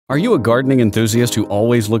Are you a gardening enthusiast who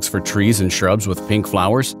always looks for trees and shrubs with pink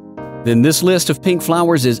flowers? Then this list of pink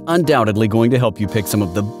flowers is undoubtedly going to help you pick some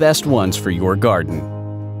of the best ones for your garden.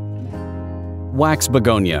 Wax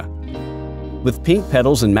Begonia. With pink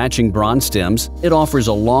petals and matching bronze stems, it offers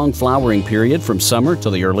a long flowering period from summer to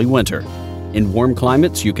the early winter. In warm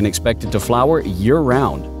climates, you can expect it to flower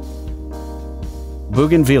year-round.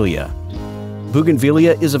 Bougainvillea.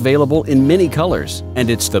 Bougainvillea is available in many colors, and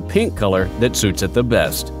it's the pink color that suits it the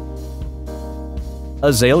best.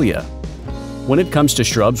 Azalea. When it comes to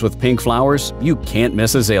shrubs with pink flowers, you can't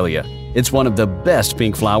miss Azalea. It's one of the best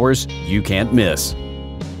pink flowers you can't miss.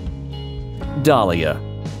 Dahlia.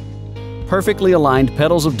 Perfectly aligned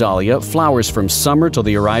petals of dahlia flowers from summer to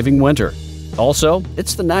the arriving winter. Also,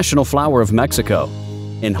 it's the national flower of Mexico.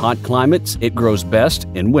 In hot climates, it grows best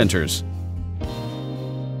in winters.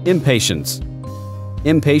 Impatiens.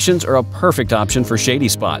 Impatiens are a perfect option for shady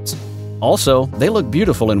spots. Also, they look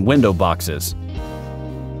beautiful in window boxes.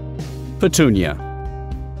 Petunia.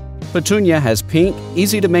 Petunia has pink,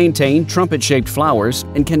 easy-to-maintain, trumpet-shaped flowers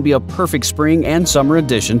and can be a perfect spring and summer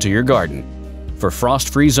addition to your garden. For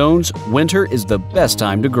frost-free zones, winter is the best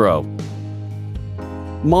time to grow.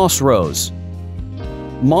 Moss Rose.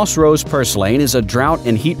 Moss Rose purslane is a drought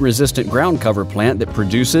and heat-resistant ground cover plant that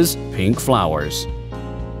produces pink flowers.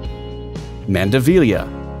 Mandevilla.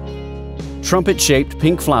 Trumpet-shaped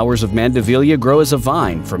pink flowers of Mandevilla grow as a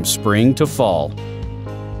vine from spring to fall.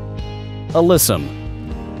 Alyssum.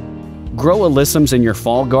 Grow alyssums in your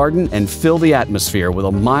fall garden and fill the atmosphere with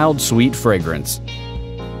a mild, sweet fragrance.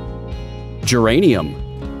 Geranium.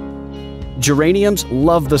 Geraniums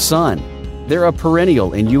love the sun. They're a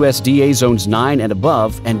perennial in USDA zones 9 and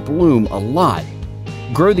above and bloom a lot.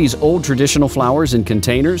 Grow these old traditional flowers in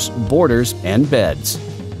containers, borders, and beds.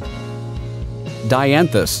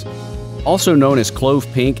 Dianthus. Also known as clove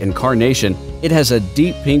pink and carnation, it has a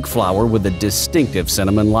deep pink flower with a distinctive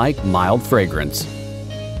cinnamon-like mild fragrance.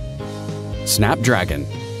 Snapdragon.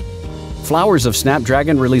 Flowers of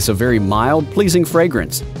snapdragon release a very mild, pleasing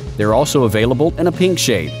fragrance. They're also available in a pink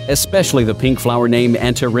shade, especially the pink flower named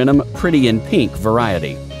Antirrhinum Pretty in Pink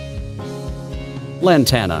variety.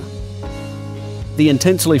 Lantana. The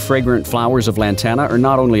intensely fragrant flowers of lantana are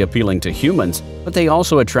not only appealing to humans, but they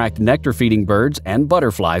also attract nectar-feeding birds and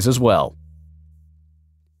butterflies as well.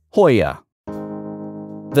 Hoya.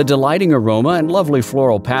 The delighting aroma and lovely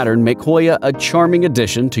floral pattern make Hoya a charming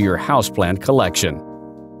addition to your houseplant collection.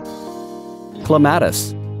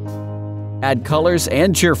 Clematis. Add colors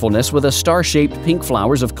and cheerfulness with a star-shaped pink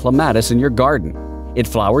flowers of clematis in your garden. It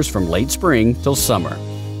flowers from late spring till summer.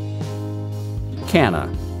 Canna.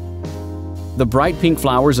 The bright pink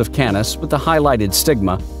flowers of Cannas with the highlighted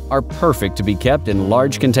stigma are perfect to be kept in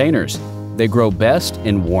large containers. They grow best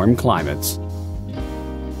in warm climates.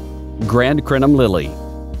 Grand Crinum Lily.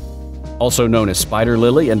 Also known as spider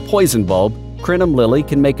lily and poison bulb, crinum lily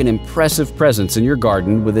can make an impressive presence in your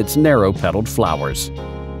garden with its narrow-petaled flowers.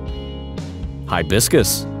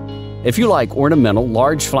 Hibiscus. If you like ornamental,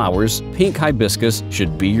 large flowers, pink hibiscus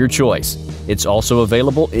should be your choice. It's also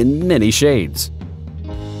available in many shades.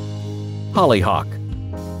 Hollyhock.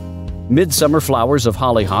 Midsummer flowers of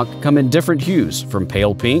hollyhock come in different hues, from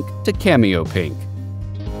pale pink to cameo pink.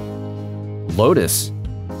 Lotus.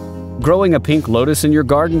 Growing a pink lotus in your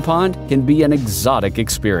garden pond can be an exotic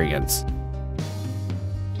experience.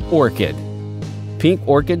 Orchid. Pink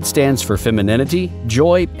orchid stands for femininity,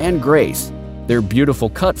 joy, and grace. They're beautiful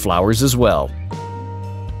cut flowers as well.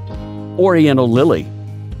 Oriental lily.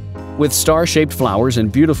 With star-shaped flowers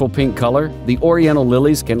and beautiful pink color, the oriental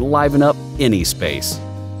lilies can liven up any space.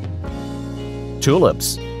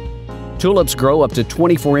 Tulips. Tulips grow up to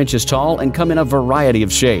 24 inches tall and come in a variety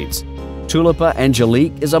of shades. Tulipa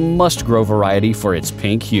angelique is a must-grow variety for its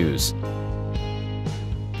pink hues.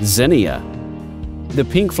 Zinnia. The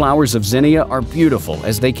pink flowers of zinnia are beautiful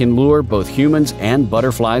as they can lure both humans and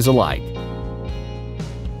butterflies alike.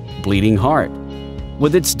 Bleeding heart.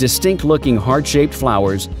 With its distinct-looking heart-shaped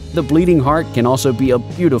flowers, the bleeding heart can also be a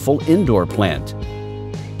beautiful indoor plant.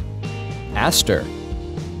 Aster.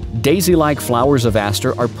 Daisy-like flowers of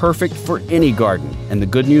aster are perfect for any garden, and the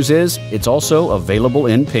good news is it's also available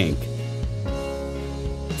in pink.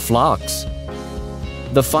 Phlox.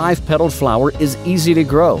 The 5-petaled flower is easy to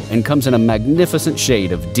grow and comes in a magnificent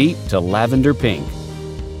shade of deep to lavender pink.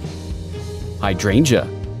 Hydrangea.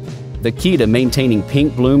 The key to maintaining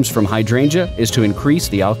pink blooms from hydrangea is to increase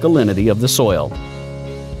the alkalinity of the soil.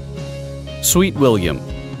 Sweet William.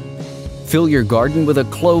 Fill your garden with a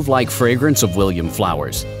clove-like fragrance of William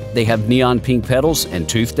flowers. They have neon pink petals and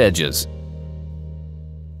toothed edges.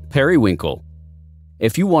 Periwinkle.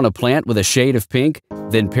 If you want a plant with a shade of pink,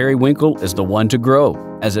 then periwinkle is the one to grow,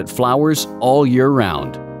 as it flowers all year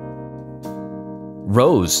round.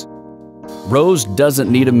 Rose. Rose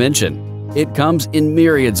doesn't need a mention. It comes in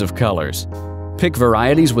myriads of colors. Pick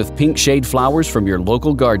varieties with pink shade flowers from your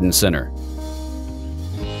local garden center.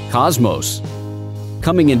 Cosmos.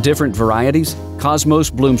 Coming in different varieties, Cosmos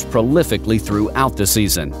blooms prolifically throughout the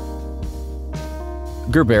season.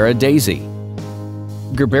 Gerbera daisy.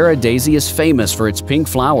 Gerbera daisy is famous for its pink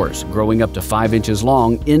flowers, growing up to 5 inches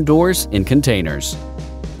long indoors in containers.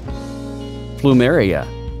 Plumeria.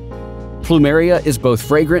 Plumeria is both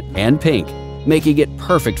fragrant and pink, making it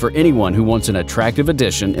perfect for anyone who wants an attractive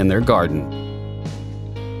addition in their garden.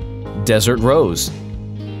 Desert rose.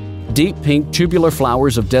 Deep pink tubular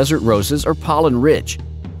flowers of desert roses are pollen-rich.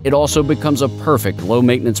 It also becomes a perfect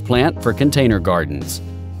low-maintenance plant for container gardens.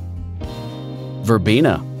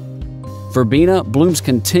 Verbena. Verbena blooms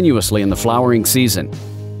continuously in the flowering season.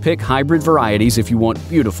 Pick hybrid varieties if you want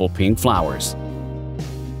beautiful pink flowers.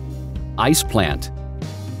 Ice plant.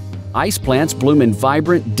 Ice plants bloom in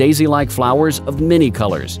vibrant, daisy-like flowers of many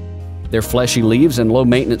colors. Their fleshy leaves and low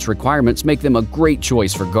maintenance requirements make them a great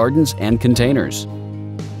choice for gardens and containers.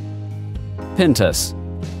 Pentas.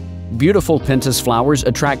 Beautiful pentas flowers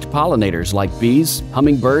attract pollinators like bees,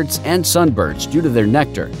 hummingbirds, and sunbirds due to their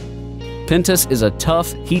nectar. Pentas is a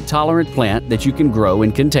tough, heat-tolerant plant that you can grow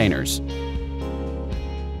in containers.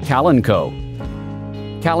 Kalanchoe.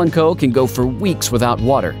 Kalanchoe can go for weeks without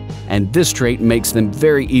water, and this trait makes them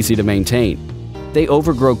very easy to maintain. They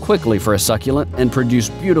overgrow quickly for a succulent and produce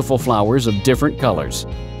beautiful flowers of different colors.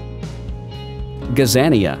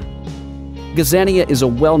 Gazania. Gazania is a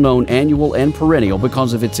well-known annual and perennial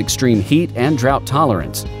because of its extreme heat and drought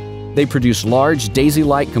tolerance. They produce large,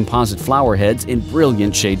 daisy-like composite flower heads in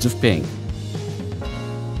brilliant shades of pink.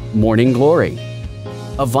 Morning Glory.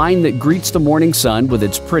 A vine that greets the morning sun with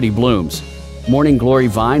its pretty blooms. Morning Glory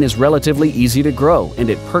vine is relatively easy to grow and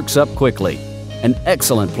it perks up quickly. An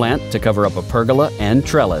excellent plant to cover up a pergola and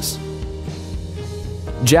trellis.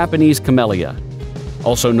 Japanese Camellia.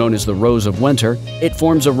 Also known as the Rose of Winter, it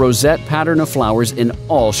forms a rosette pattern of flowers in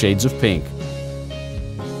all shades of pink.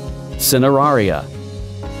 Cineraria.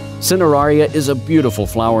 Cineraria is a beautiful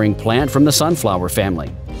flowering plant from the sunflower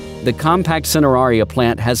family. The compact Cineraria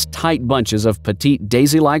plant has tight bunches of petite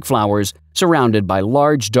daisy-like flowers surrounded by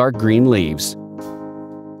large dark green leaves.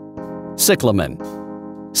 Cyclamen.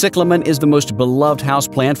 Cyclamen is the most beloved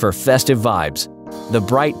houseplant for festive vibes. The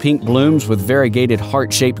bright pink blooms with variegated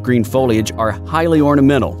heart-shaped green foliage are highly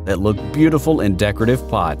ornamental that look beautiful in decorative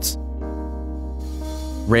pots.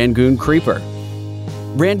 Rangoon Creeper.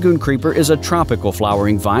 Rangoon Creeper is a tropical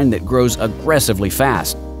flowering vine that grows aggressively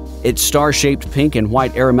fast. Its star-shaped pink and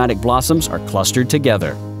white aromatic blossoms are clustered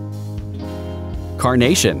together.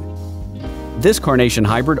 Carnation. This carnation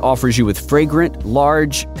hybrid offers you with fragrant,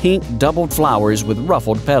 large, pink doubled flowers with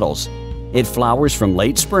ruffled petals. It flowers from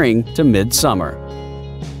late spring to mid-summer.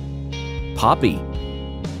 Poppy.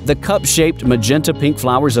 The cup-shaped magenta pink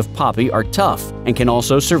flowers of poppy are tough and can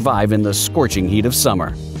also survive in the scorching heat of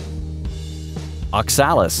summer.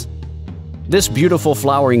 Oxalis. This beautiful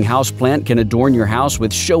flowering houseplant can adorn your house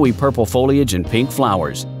with showy purple foliage and pink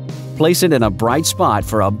flowers. Place it in a bright spot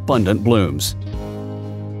for abundant blooms.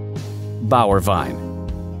 Bower vine.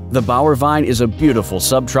 The bower vine is a beautiful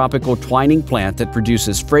subtropical twining plant that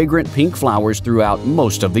produces fragrant pink flowers throughout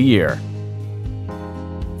most of the year.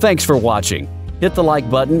 Thanks for watching. Hit the like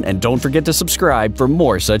button and don't forget to subscribe for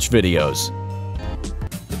more such videos.